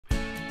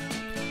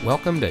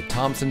Welcome to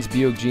Thompsons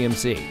Buick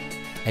GMC,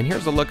 and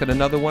here's a look at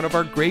another one of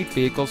our great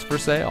vehicles for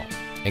sale,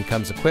 and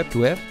comes equipped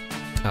with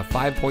a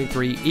 5.3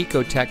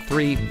 Ecotec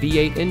 3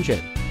 V8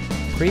 engine,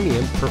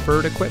 premium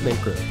preferred equipment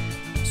group,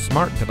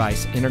 smart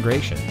device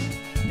integration,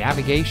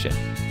 navigation,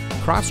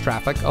 cross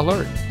traffic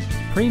alert,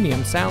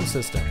 premium sound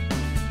system,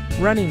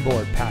 running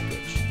board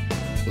package,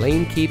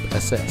 lane keep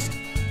assist,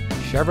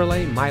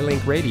 Chevrolet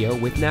MyLink radio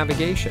with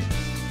navigation,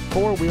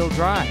 4-wheel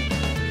drive,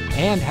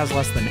 and has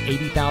less than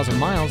 80,000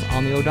 miles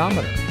on the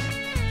odometer.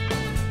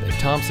 The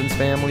Thompsons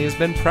family has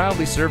been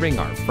proudly serving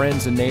our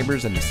friends and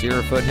neighbors in the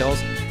Sierra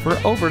foothills for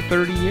over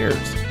 30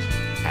 years.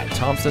 At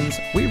Thompsons,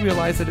 we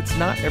realize that it's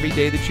not every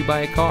day that you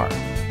buy a car.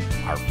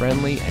 Our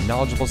friendly and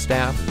knowledgeable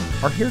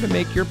staff are here to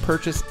make your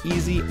purchase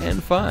easy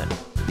and fun,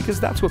 because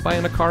that's what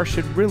buying a car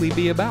should really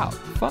be about,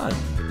 fun.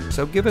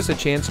 So give us a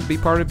chance to be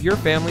part of your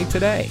family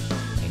today,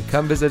 and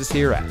come visit us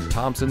here at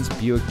Thompsons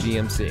Buick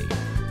GMC.